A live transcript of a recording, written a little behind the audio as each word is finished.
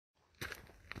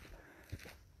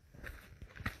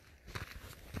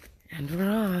And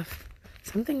we're off.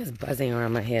 Something is buzzing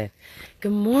around my head.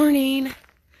 Good morning.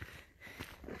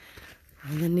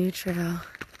 On the new trail.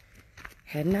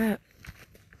 Heading up.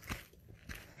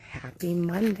 Happy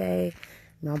Monday.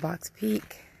 Mailbox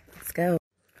Peak. Let's go.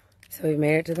 So we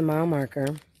made it to the mile marker.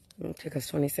 It took us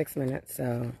 26 minutes.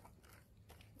 So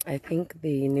I think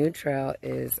the new trail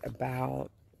is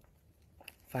about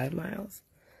 5 miles.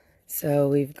 So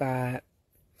we've got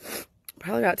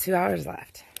probably about 2 hours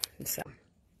left. So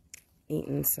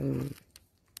eating some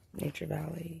Nature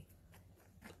Valley,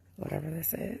 whatever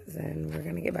this is, and we're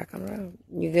gonna get back on the road.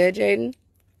 You good, Jayden?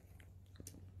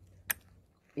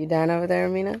 You done over there,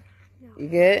 Amina? No. You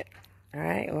good? All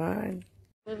right, one.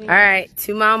 All right,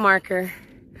 2 mile marker.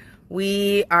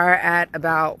 We are at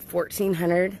about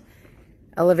 1,400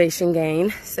 elevation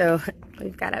gain, so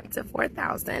we've got up to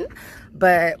 4,000.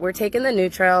 But we're taking the new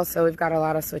trail, so we've got a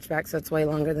lot of switchbacks, so it's way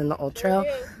longer than the old trail.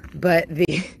 But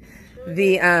the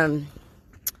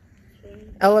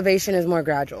elevation is more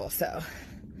gradual, so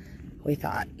we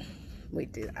thought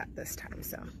we'd do that this time.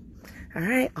 So all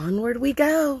right, onward we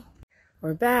go.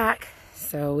 We're back.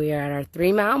 So we are at our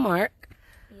 3 mile mark.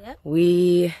 Yep.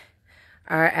 We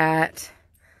are at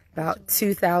about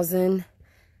 2,000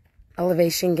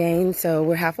 elevation gain, so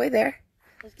we're halfway there.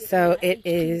 So it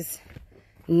is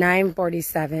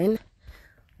 9:47.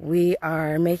 We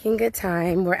are making good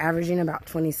time. We're averaging about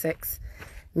 26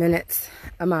 minutes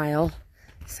a mile.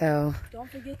 So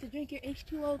don't forget to drink your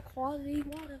H2O quality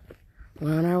water.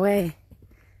 We're on our way.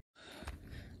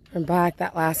 We're back.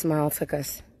 That last mile took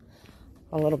us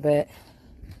a little bit,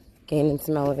 gaining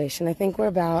some elevation. I think we're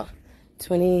about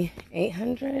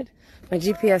 2,800. My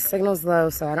GPS signal's low,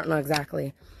 so I don't know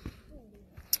exactly.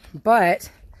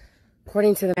 But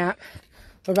according to the map,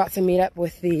 we're about to meet up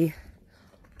with the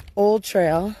old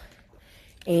trail,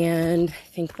 and I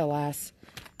think the last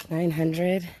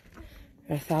 900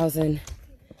 or 1,000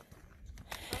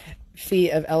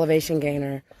 feet of elevation gain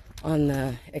are on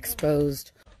the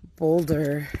exposed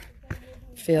boulder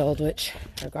field, or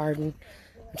garden,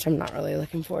 which I'm not really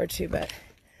looking forward to, but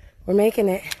we're making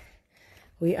it.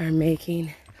 We are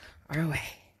making our way.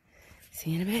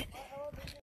 See you in a bit.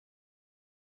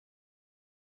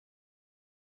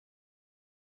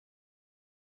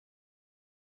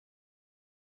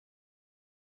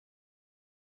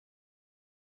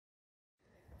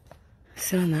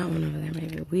 So on that one over there,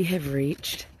 maybe we have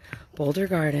reached Boulder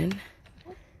Garden.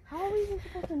 How are we even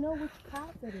supposed to know which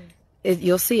path it is?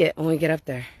 You'll see it when we get up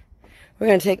there. We're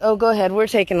going to take, oh, go ahead. We're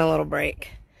taking a little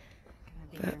break.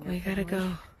 But we got to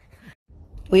go.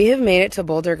 We have made it to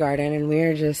Boulder Garden, and we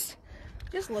are just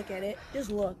look at it. Just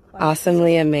look. Like,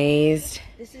 awesomely amazed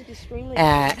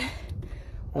at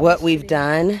what we've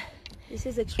done. This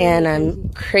is extremely and I'm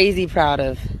crazy proud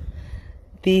of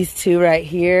these two right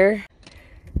here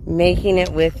making it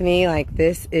with me. Like,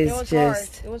 this is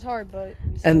just it was hard, but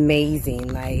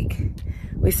amazing. Like,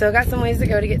 we still got some ways to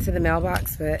go to get to the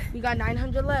mailbox, but we got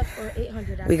 900 left, or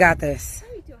 800. We got this.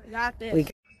 We got this.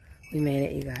 We made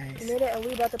it, you guys. We made it, and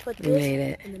we about to put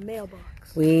this in the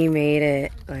mailbox. We made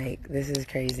it. Like, this is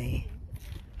crazy.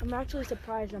 I'm actually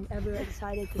surprised I'm ever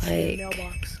excited to see the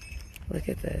mailbox. Look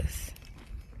at this.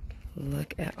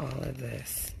 Look at all of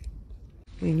this.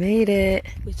 We made it.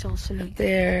 We saw a snake up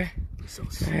there.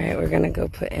 All right, we're gonna go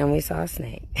put, and we saw a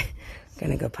snake.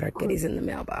 Gonna go put our goodies in the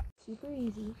mailbox. Super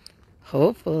easy.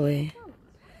 Hopefully.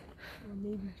 Or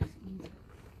maybe just easy.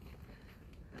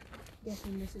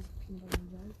 Guessing this is peanut butter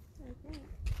and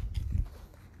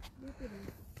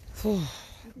jelly.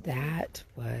 That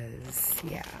was,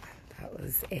 yeah, that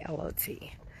was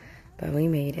ALOT. But we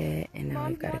made it, and now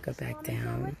we've got to go back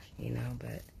down, you know,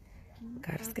 but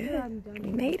God is good. We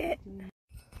made it.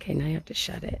 Okay, now you have to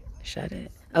shut it. Shut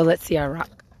it. Oh, let's see our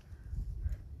rock.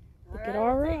 Look at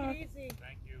our rock. Thank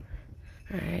you.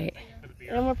 All right.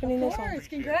 And we're putting this on.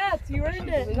 Congrats, you earned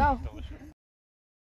it. Here we go.